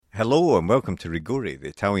Hello and welcome to Rigore, the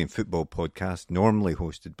Italian football podcast normally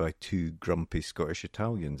hosted by two grumpy Scottish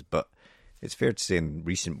Italians. But it's fair to say in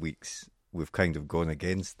recent weeks we've kind of gone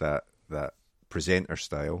against that presenter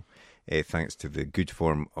style, thanks to the good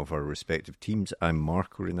form of our respective teams. I'm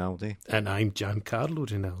Marco Rinaldi. And I'm Giancarlo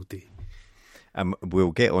Rinaldi.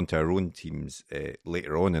 We'll get onto our own teams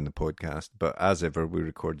later on in the podcast, but as ever, we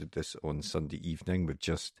recorded this on Sunday evening. We've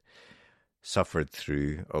just suffered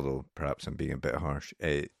through, although perhaps I'm being a bit harsh,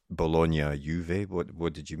 Bologna-Juve.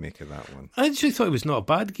 What did you make of that one? I actually thought it was not a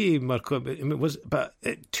bad game, Marco. I mean, it was, but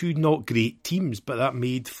two not great teams, but that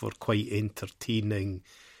made for quite entertaining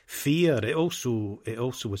fare. It also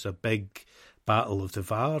was a big battle of the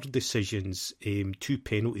VAR decisions. Two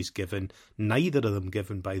penalties given, neither of them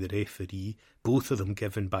given by the referee, both of them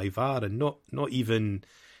given by VAR, and not even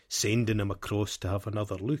sending him across to have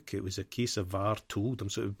another look. It was a case of VAR told him.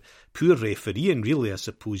 So poor refereeing, really, I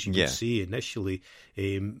suppose you would say initially.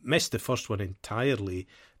 Missed the first one entirely.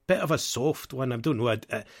 Bit of a soft one. I don't know.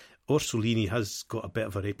 Orsolini has got a bit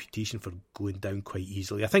of a reputation for going down quite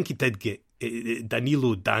easily. I think he did get...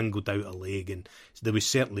 Danilo dangled out a leg, and there was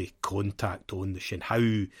certainly contact on the shin.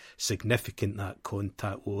 How significant that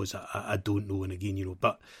contact was, I don't know. And again,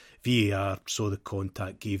 but VAR saw the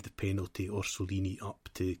contact, gave the penalty, Orsolini up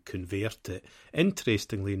to convert it.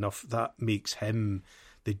 Interestingly enough, that makes him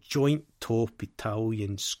the joint top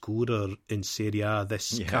Italian scorer in Serie A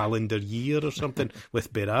this calendar year or something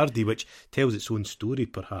with Berardi, which tells its own story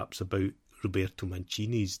perhaps about Roberto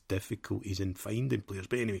Mancini's difficulties in finding players.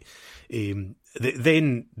 But anyway,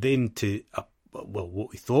 then to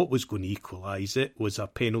what we thought was going to equalise it was a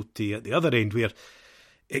penalty at the other end where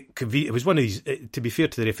it was one of these. To be fair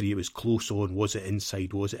to the referee, it was close on. Was it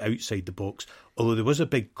inside? Was it outside the box? Although there was a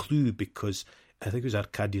big clue, because I think it was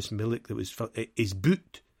Arkadiusz Milik that was his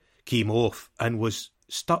boot came off and was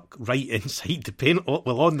stuck right inside the penalty,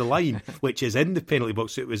 on the line, which is in the penalty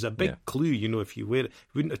box. So it was a big clue, if you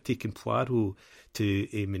wouldn't have taken Poirot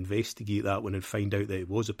to investigate that one and find out that it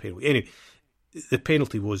was a penalty. Anyway, the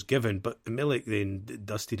penalty was given, but Milik then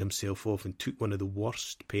dusted himself off and took one of the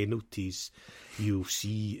worst penalties you'll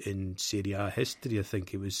see in Serie A history. I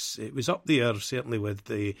think it was up there, certainly with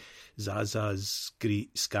the Zaza's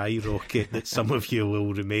great skyrocket that some of you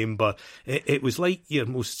will remember. It was like your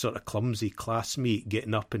most sort of clumsy classmate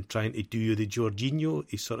getting up and trying to do the Jorginho.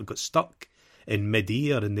 He sort of got stuck in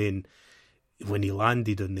mid-air, and then when he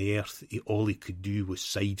landed on the earth, all he could do was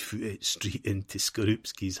side-foot it straight into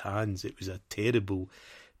Skorupski's hands. It was a terrible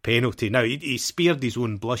penalty. Now, he spared his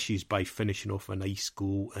own blushes by finishing off a nice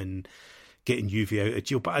goal and getting Juve out of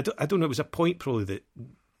jail. But I don't know, it was a point probably that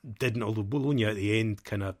didn't, although Bologna at the end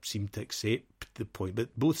kind of seemed to accept the point. But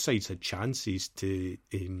both sides had chances to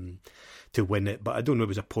win it. But I don't know, it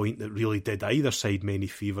was a point that really did either side many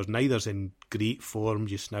favours. Neither's in great form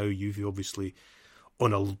just now. Juve obviously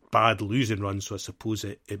on a bad losing run, so I suppose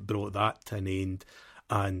it brought that to an end.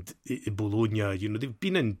 And Bologna, they've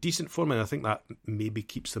been in decent form, and I think that maybe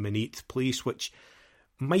keeps them in 8th place, which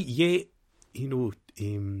might yet,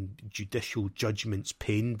 judicial judgments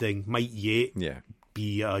pending, might yet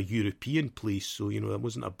be a European place. So that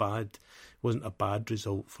wasn't a bad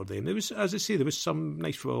result for them. There was, as I say, there was some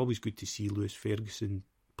nice. Always good to see Lewis Ferguson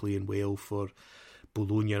playing well for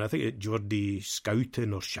Bologna, and I think Jordi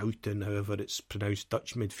Schouten, however it's pronounced,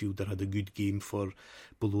 Dutch midfielder, had a good game for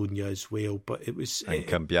Bologna as well. But it was, and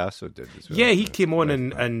Cambiaso did as well. Yeah, he came on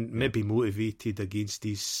and maybe motivated against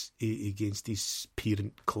his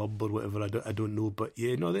parent club or whatever. I don't know, but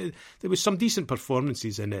there was some decent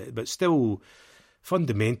performances in it, but still.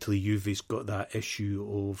 Fundamentally, Juve's got that issue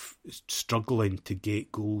of struggling to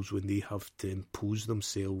get goals when they have to impose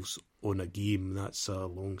themselves on a game. That's a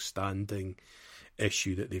long-standing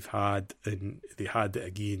issue that they've had, and they had it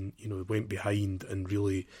again. Went behind and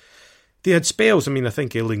really they had spells. I mean, I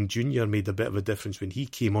think Elling Jr. made a bit of a difference when he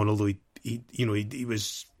came on, although he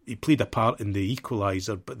played a part in the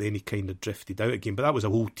equaliser, but then he kind of drifted out again. But that was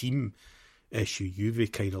a whole team issue.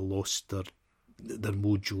 Juve kind of lost their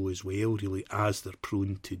mojo as well, really, as they're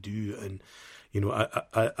prone to do. And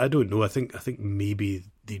I don't know. I think maybe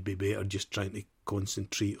they'd be better just trying to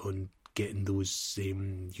concentrate on getting those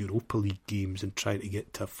Europa League games and trying to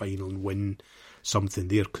get to a final and win something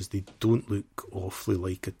there, because they don't look awfully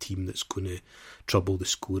like a team that's going to trouble the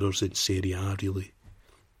scorers in Serie A, really.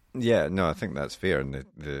 Yeah, no, I think that's fair. And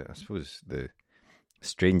I suppose the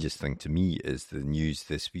strangest thing to me is the news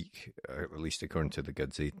this week, at least according to the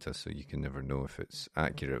Gazzetta, so you can never know if it's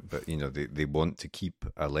accurate, but they want to keep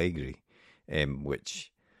Allegri,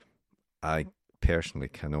 which I personally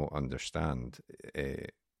cannot understand,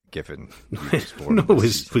 given Juve's form. No,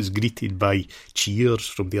 was greeted by cheers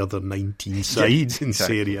from the other 19 sides in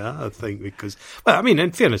Serie A, I think, because, well, I mean,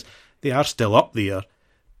 in fairness, they are still up there,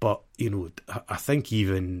 but, I think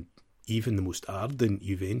even the most ardent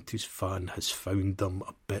Juventus fan has found them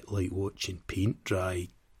a bit like watching paint dry,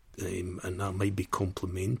 and that might be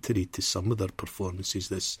complimentary to some of their performances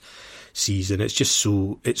this season. It's just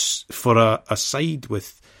so, it's for a side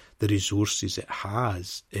with the resources it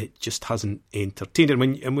has, it just hasn't entertained.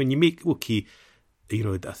 And when you make, okay,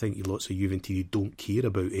 I think lots of Juventini don't care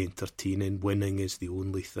about entertaining. Winning is the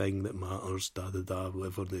only thing that matters,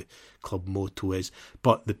 whatever the club motto is.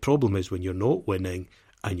 But the problem is when you're not winning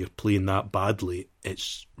and you're playing that badly,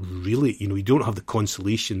 it's really, you don't have the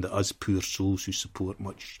consolation that us poor souls who support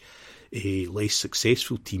much less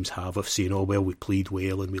successful teams have of saying, oh, well, we played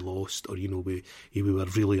well and we lost, or, we were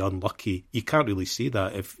really unlucky. You can't really say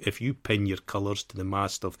that. If you pin your colours to the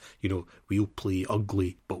mast of, we'll play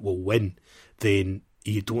ugly but we'll win, then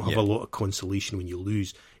you don't have a lot of consolation when you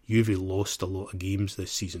lose. Juve lost a lot of games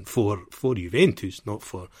this season for Juventus, not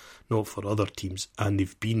for other teams, and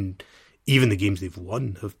they've been, even the games they've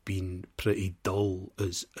won have been pretty dull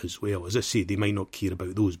as well. As I say, they might not care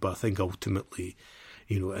about those, but I think ultimately,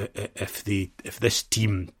 if this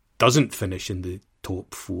team doesn't finish in the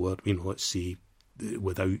top four, let's say,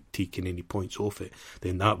 without taking any points off it,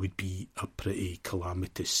 then that would be a pretty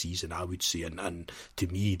calamitous season, I would say. And to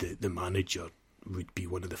me, the manager would be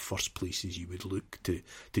one of the first places you would look to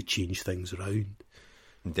change things around.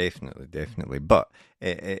 Definitely. But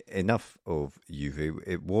enough of Juve.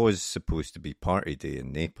 It was supposed to be party day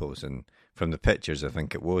in Naples, and from the pictures, I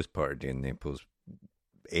think it was party day in Naples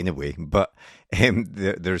anyway. But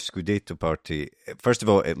their Scudetto party, first of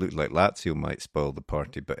all, it looked like Lazio might spoil the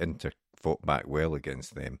party, but Inter fought back well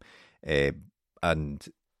against them. And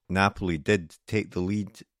Napoli did take the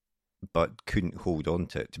lead, but couldn't hold on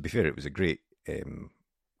to it. To be fair, it was a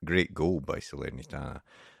great goal by Salernitana.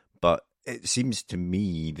 But it seems to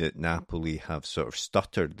me that Napoli have sort of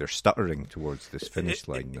stuttered. They're stuttering towards this finish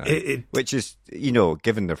line now, which is,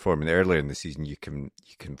 given their form earlier in the season, you can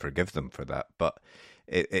forgive them for that. But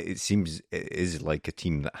it seems it is like a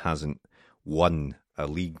team that hasn't won a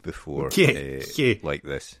league before, like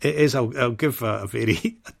this. It is. I'll give a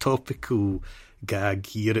very topical gag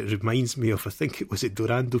here. It reminds me of, I think it was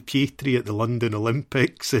Dorando Pietri at the London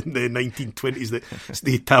Olympics in the 1920s. It's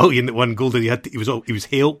the Italian that won gold, and he was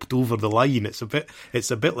helped over the line. It's a bit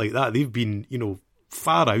like that. They've been,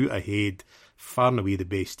 far out ahead, far and away the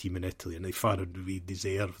best team in Italy, and they far and away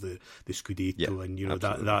deserve the Scudetto, and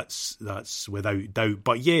that's without doubt.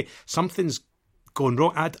 But something's gone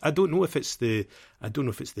wrong. I don't know if it's the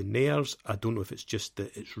nerves. I don't know if it's just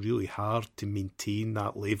that it's really hard to maintain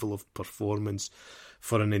that level of performance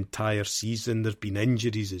for an entire season. There's been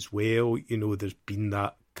injuries as well. There's been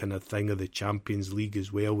that kind of thing of the Champions League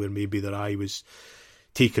as well, where maybe their eye was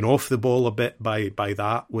taken off the ball a bit by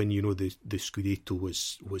that when the Scudetto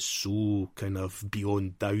was so kind of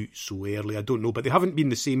beyond doubt so early. I don't know, but they haven't been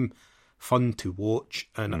the same fun to watch,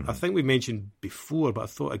 and I think we mentioned before, but I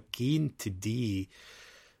thought again today,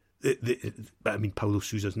 Paulo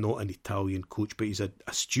Sousa's not an Italian coach, but he's an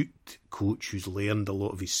astute coach who's learned a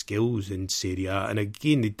lot of his skills in Serie A, and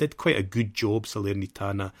again they did quite a good job,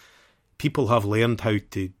 Salernitana. People have learned how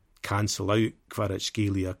to cancel out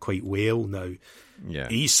Kvaratskhelia quite well now. Yeah,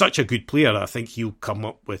 he's such a good player. I think he'll come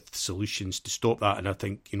up with solutions to stop that, and I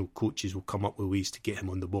think coaches will come up with ways to get him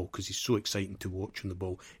on the ball, because he's so exciting to watch on the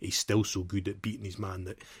ball. He's still so good at beating his man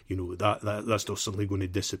that that's not suddenly going to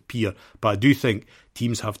disappear. But I do think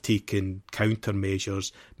teams have taken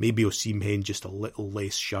countermeasures. Maybe Osimhen just a little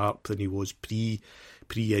less sharp than he was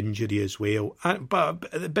pre-injury as well.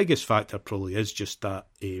 But the biggest factor probably is just that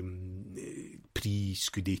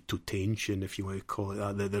pre-Scudetto tension, if you want to call it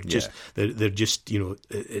that. They're just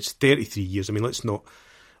it's 33 years. I mean, let's not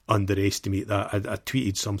underestimate that. I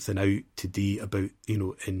tweeted something out today about,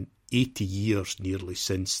 in 80 years nearly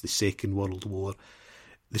since the Second World War,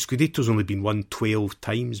 the Scudetto's only been won 12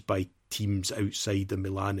 times by teams outside of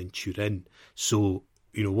Milan and Turin. So,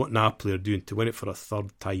 what Napoli are doing to win it for a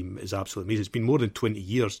third time is absolutely amazing. It's been more than 20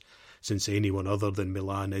 years since anyone other than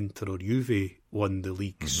Milan, Inter or Juve won the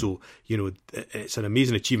league. So, it's an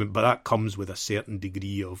amazing achievement, but that comes with a certain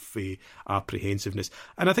degree of apprehensiveness.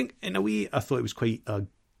 And I think, in a way, I thought it was quite a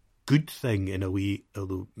good thing, in a way,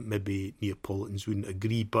 although maybe Neapolitans wouldn't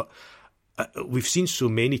agree. But we've seen so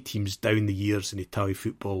many teams down the years in Italian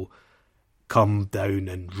football come down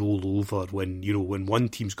and roll over when one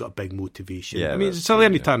team's got a big motivation. Yeah, I mean,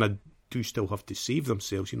 Salernitana do still have to save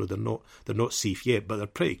themselves. They're not safe yet, but they're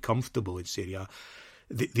pretty comfortable in Serie A.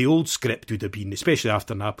 the old script would have been, especially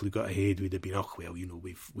after Napoli got ahead, would have been, oh well,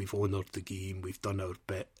 we've honoured the game, we've done our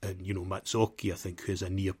bit, and Mazzocchi, I think, who's a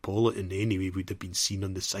Neapolitan anyway, would have been seen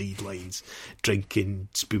on the sidelines drinking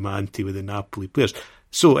spumante with the Napoli players.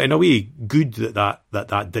 So in a way, good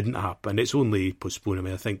that didn't happen. It's only postponed. I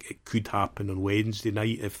mean, I think it could happen on Wednesday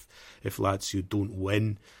night if Lazio don't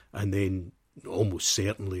win, and then almost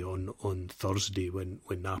certainly on Thursday when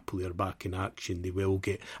Napoli are back in action, they will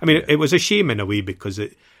get. I mean, it was a shame in a way because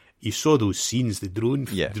you saw those scenes. The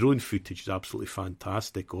drone footage is absolutely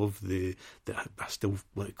fantastic of the I still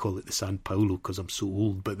want to call it the San Paolo because I'm so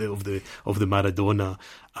old, but of the Maradona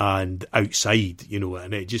and outside,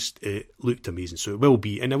 and it looked amazing. So it will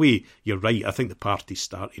be, in a way, you're right. I think the party's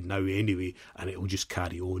started now anyway, and it will just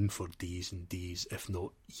carry on for days and days, if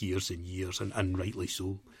not years and years, and rightly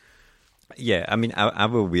so. Yeah, I mean, I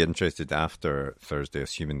will be interested after Thursday,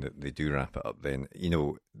 assuming that they do wrap it up then.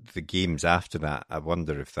 The games after that, I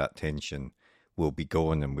wonder if that tension will be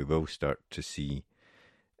gone and we will start to see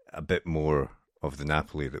a bit more of the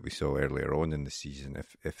Napoli that we saw earlier on in the season,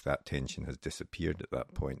 if that tension has disappeared at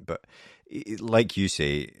that point. But like you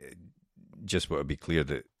say, just want to be clear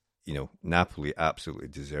that, Napoli absolutely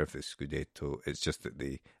deserve this Scudetto. It's just that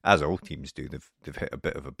they, as all teams do, they've hit a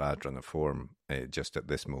bit of a bad run of form just at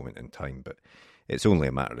this moment in time. But it's only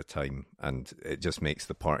a matter of time, and it just makes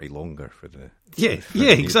the party longer for the.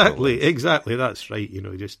 Exactly. That's right.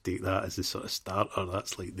 Just take that as the sort of starter.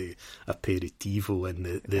 That's like the aperitivo, and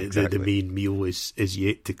the main meal is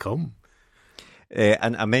yet to come.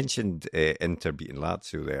 And I mentioned Inter beating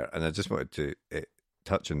Lazio there, and I just wanted to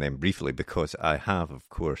touch on them briefly because I have, of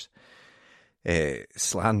course,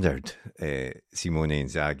 slandered Simone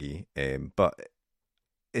Inzaghi. But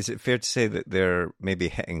is it fair to say that they're maybe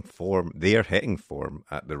hitting form? They're hitting form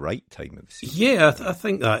at the right time of the season. Yeah, I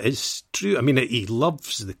think that is true. I mean, he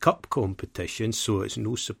loves the cup competition, so it's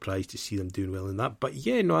no surprise to see them doing well in that. But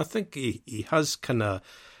yeah, no, I think he has kind of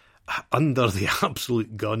under the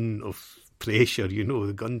absolute gun of pressure.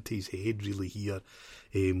 The gun to his head really here.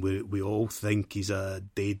 We all think he's a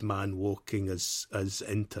dead man walking as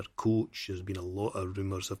Inter coach. There's been a lot of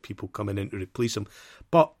rumours of people coming in to replace him.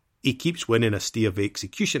 But he keeps winning a stay of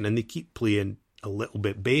execution and they keep playing a little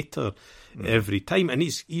bit better every time. And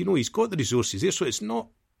he's got the resources there. So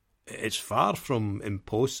it's far from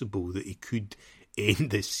impossible that he could end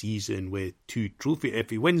this season with 2 trophies. If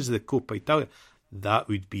he wins the Coppa Italia, that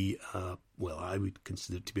would be I would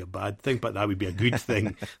consider it to be a bad thing, but that would be a good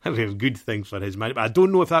thing. That would be a good thing for his man. But I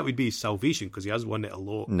don't know if that would be his salvation because he has won it a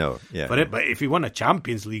lot. No, yeah. But if he won a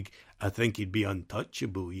Champions League, I think he'd be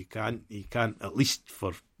untouchable. You can't at least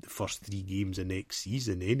for the first 3 games of next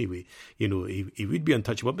season anyway. He would be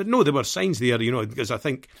untouchable. But no, there were signs there. Because I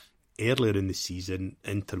think earlier in the season,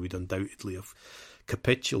 Inter would undoubtedly have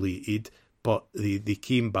capitulated, but they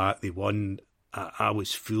came back. They won. I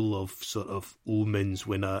was full of sort of omens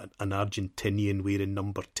when an Argentinian wearing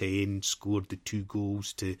number 10 scored the 2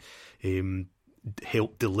 goals to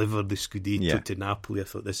help deliver the Scudetto to Napoli. I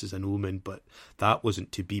thought this is an omen, but that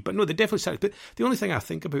wasn't to be. But no, they definitely started. But the only thing I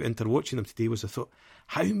think about Inter watching them today was I thought,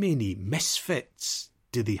 how many misfits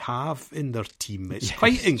do they have in their team? It's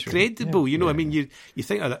quite incredible. I mean, you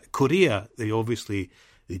think of that. Korea, they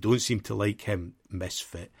don't seem to like him,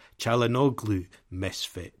 misfit. Çalhanoğlu,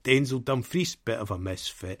 misfit. Denzel Dumfries, bit of a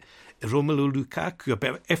misfit. Romelu Lukaku, a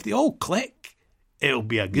bit. If they all click, it'll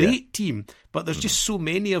be a great team. But there's just so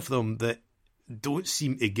many of them that don't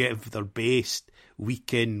seem to give their best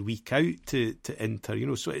week in, week out to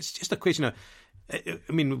Inter. So it's just a question of.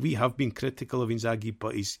 I mean, we have been critical of Inzaghi,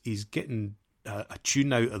 but he's getting a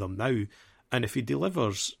tune out of them now. And if he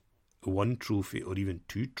delivers 1 trophy or even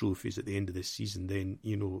 2 trophies at the end of this season, then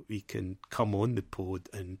he can come on the pod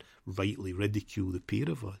and rightly ridicule the pair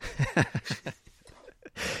of us.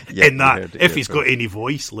 If he's got any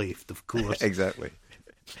voice left, of course. Exactly.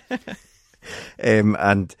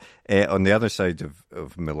 And on the other side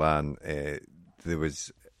of Milan, there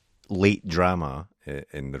was late drama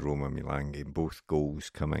in the Roma-Milan game. Both goals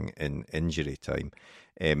coming in injury time.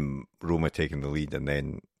 Roma taking the lead and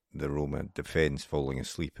then the Roma defence falling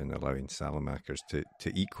asleep and allowing Salamakers to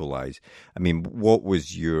equalise. I mean, what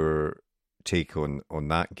was your take on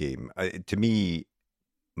that game? To me,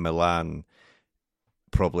 Milan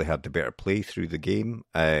probably had the better play through the game,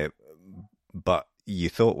 but you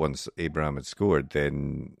thought once Abraham had scored,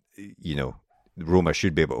 then, Roma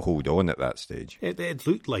should be able to hold on at that stage. It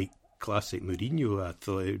looked like classic Mourinho. I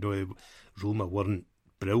thought Roma weren't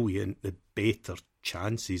brilliant. The better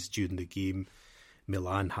chances during the game,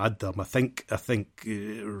 Milan had them. I think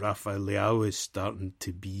Rafael Leao is starting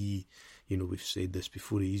to be, we've said this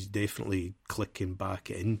before, he's definitely clicking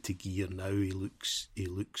back into gear now. He looks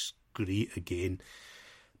great again.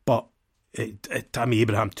 But Tammy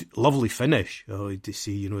Abraham, lovely finish. To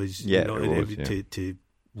see, to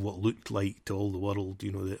what looked like to all the world,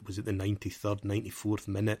 that was at the 93rd, 94th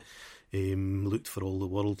minute. Looked for all the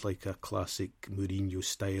world like a classic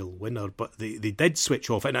Mourinho-style winner. But they did switch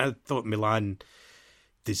off, and I thought Milan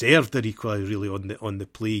deserved their equaliser really on the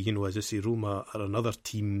play. As I say, Roma are another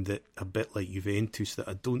team that, a bit like Juventus, that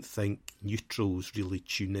I don't think neutrals really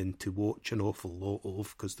tune in to watch an awful lot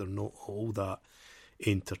of, because they're not all that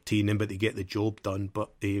entertaining, but they get the job done.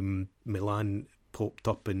 But Milan popped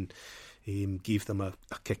up and gave them a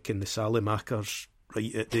kick in the Salamakers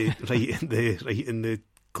right in the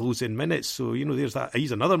closing minutes. So there's that.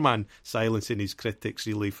 He's another man silencing his critics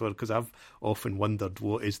really, because I've often wondered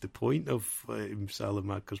what is the point of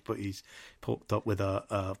Salamakers, but he's popped up with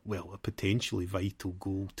a potentially vital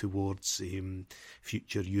goal towards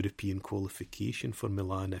future European qualification for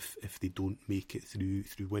Milan if they don't make it through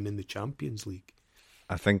winning the Champions League.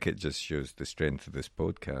 I think it just shows the strength of this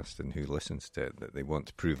podcast and who listens to it, that they want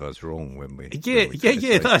to prove us wrong when we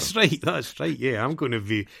that's right. Yeah, I'm going to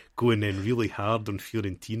be going in really hard on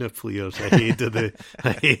Fiorentina players ahead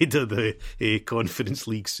of the Conference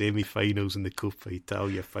League semi-finals and the Coppa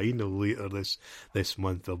Italia final later this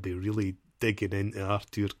month. I'll be really digging into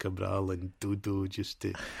Artur Cabral and Dodo just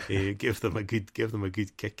to give them a good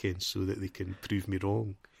kick in so that they can prove me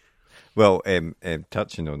wrong. Well,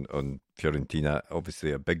 touching on Fiorentina,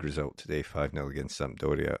 obviously a big result today, 5-0 against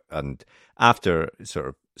Sampdoria. And after sort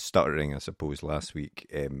of stuttering, I suppose, last week,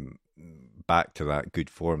 back to that good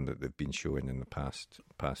form that they've been showing in the past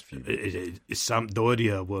few weeks.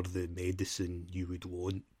 Sampdoria were the medicine you would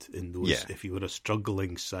want in those. Yeah. If you were a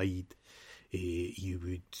struggling side, you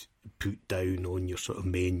would put down on your sort of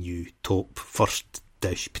menu top first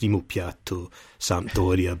dish, primo piatto,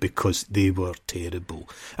 Sampdoria, because they were terrible.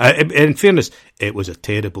 In fairness, it was a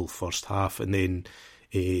terrible first half, and then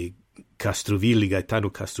Gaetano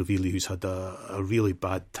Castrovilli, who's had a really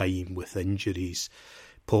bad time with injuries,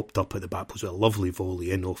 popped up at the back. It was a lovely volley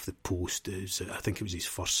in off the post. I think it was his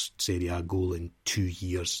first Serie A goal in 2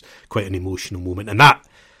 years. Quite an emotional moment, and that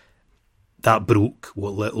broke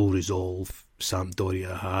what little resolve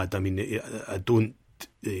Sampdoria had. I mean, I don't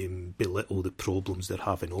belittle the problems they're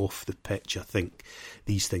having off the pitch. I think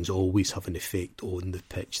these things always have an effect on the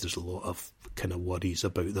pitch. There's a lot of kind of worries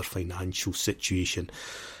about their financial situation,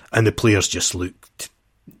 and the players just looked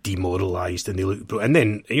demoralised, and they looked. And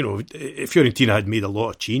then Fiorentina had made a lot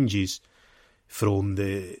of changes from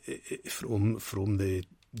the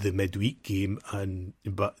midweek game,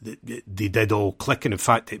 but they did all click, and in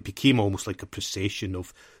fact it became almost like a procession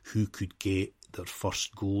of who could get their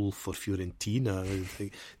first goal for Fiorentina. I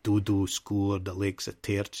think Dodo scored, Alexa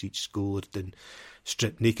Terzic scored, and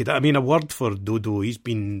stripped naked. I mean, a word for Dodo. He's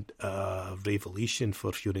been a revelation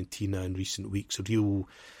for Fiorentina in recent weeks. Real,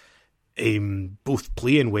 both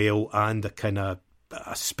playing well and a kind of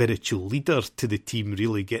a spiritual leader to the team,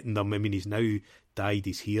 really getting them. I mean, he's now dyed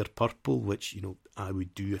his hair purple, which I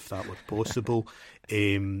would do if that were possible.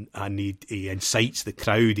 And he incites the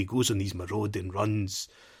crowd. He goes on these marauding runs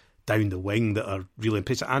down the wing that are really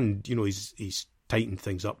impressive, and he's tightened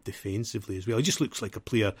things up defensively as well. He just looks like a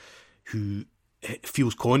player who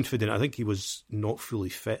feels confident. I think he was not fully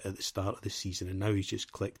fit at the start of the season, and now he's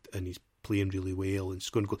just clicked and he's playing really well and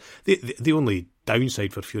scoring goals. The only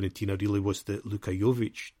downside for Fiorentina really was that Luka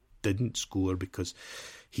Jovic didn't score, because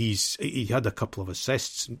he had a couple of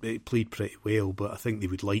assists, he played pretty well, but I think they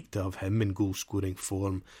would like to have him in goal scoring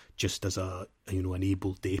form just as an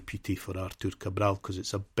able deputy for Artur Cabral, because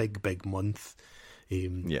it's a big month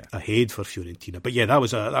ahead for Fiorentina. But yeah, that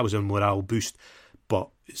was a morale boost.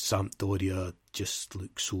 But Sampdoria just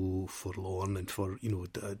looked so forlorn, and for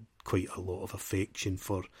quite a lot of affection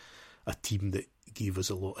for a team that gave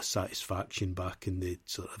us a lot of satisfaction back in the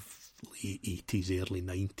sort of late 80s, early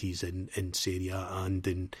 90s in Serie A and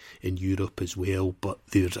in Europe as well. But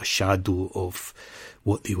there's a shadow of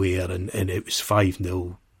what they were, and it was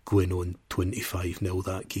 5-0 going on 25-0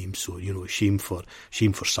 that game. So shame for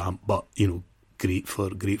Samp, but great for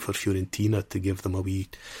Fiorentina to give them a wee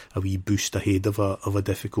boost ahead of a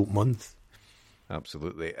difficult month.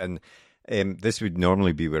 Absolutely. And this would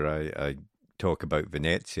normally be where I talk about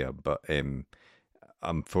Venezia, but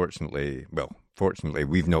fortunately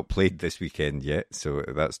we've not played this weekend yet, so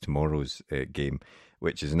that's tomorrow's game,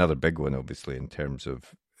 which is another big one, obviously, in terms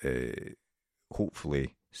of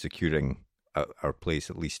hopefully securing our place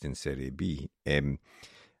at least in Serie B. The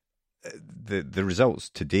results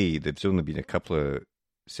today, there's only been a couple of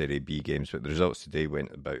Serie B games, but the results today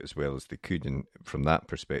went about as well as they could, and from that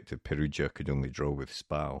perspective, Perugia could only draw with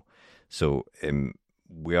Spal. So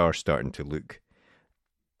we are starting to look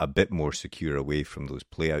a bit more secure away from those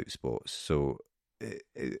play-out spots. So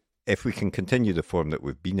if we can continue the form that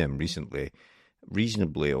we've been in recently,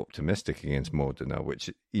 reasonably optimistic against Modena, which,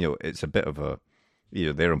 it's a bit of a,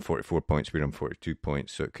 they're on 44 points, we're on 42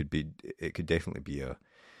 points, so it could definitely be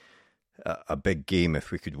a big game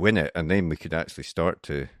if we could win it, and then we could actually start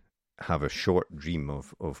to have a short dream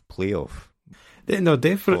of playoff. No,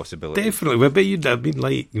 definitely. But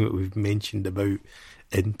like we've mentioned about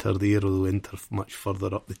Inter there, although Inter much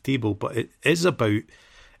further up the table. But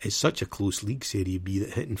it's such a close league, Serie B,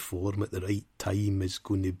 that hitting form at the right time is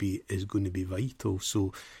going to be vital.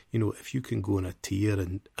 So, if you can go on a tear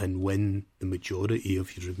and win the majority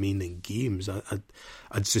of your remaining games,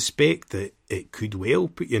 I'd suspect that it could well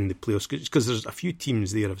put you in the playoffs, because there's a few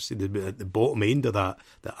teams there, I've said, at the bottom end of that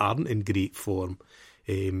aren't in great form.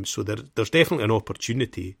 So there's definitely an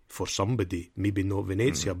opportunity for somebody, maybe not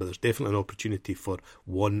Venezia, but there's definitely an opportunity for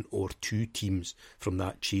one or two teams from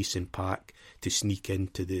that chasing pack to sneak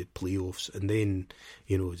into the playoffs. And then,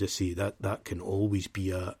 as I say, that can always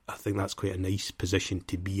be I think that's quite a nice position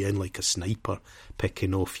to be in, like a sniper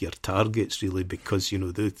picking off your targets, really, because,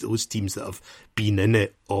 those teams that have been in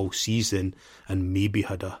it all season and maybe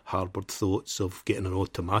had harboured thoughts of getting an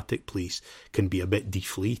automatic place can be a bit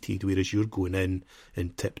deflated, whereas you're going in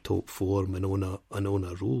tip-top form and on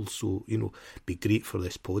a roll. So, be great for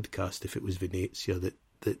this podcast if it was Venezia that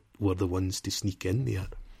were the ones to sneak in there.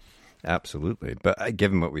 Absolutely. But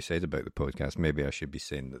given what we said about the podcast, maybe I should be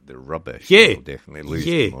saying that they're rubbish. Yeah. They'll definitely lose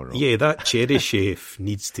tomorrow. Yeah, that Cherry Chef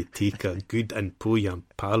needs to take a good, and Poya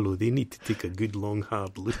and Paolo, they need to take a good, long,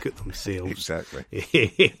 hard look at themselves.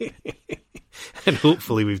 Exactly. And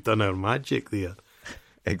hopefully we've done our magic there.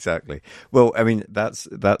 Exactly. Well, I mean, that's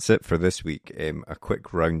it for this week. A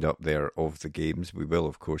quick roundup there of the games. We will,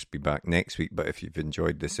 of course, be back next week. But if you've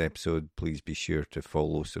enjoyed this episode, please be sure to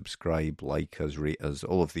follow, subscribe, like us, rate us.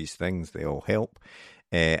 All of these things, they all help.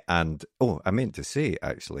 And I meant to say,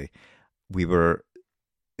 actually, we were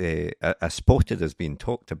spotted as being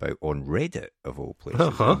talked about on Reddit, of all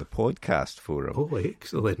places, on the podcast forum. Oh,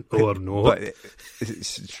 excellent. Or not. But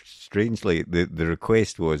strangely, the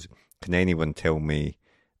request was, can anyone tell me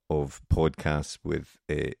of podcasts with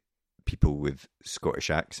people with Scottish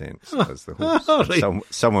accents as the hosts? Right.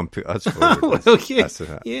 Someone put us forward. Well, we'll take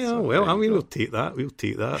that.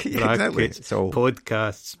 Yeah, exactly. Brackets,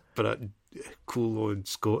 podcasts, but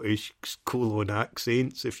Scottish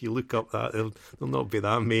accents. If you look up that, there'll not be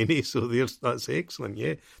that many. So that's excellent.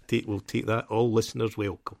 Yeah, we'll take that. All listeners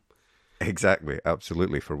welcome. Exactly,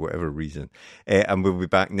 absolutely, for whatever reason. And we'll be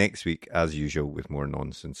back next week, as usual, with more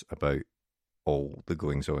nonsense about all the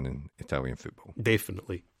goings on in Italian football.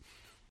 Definitely.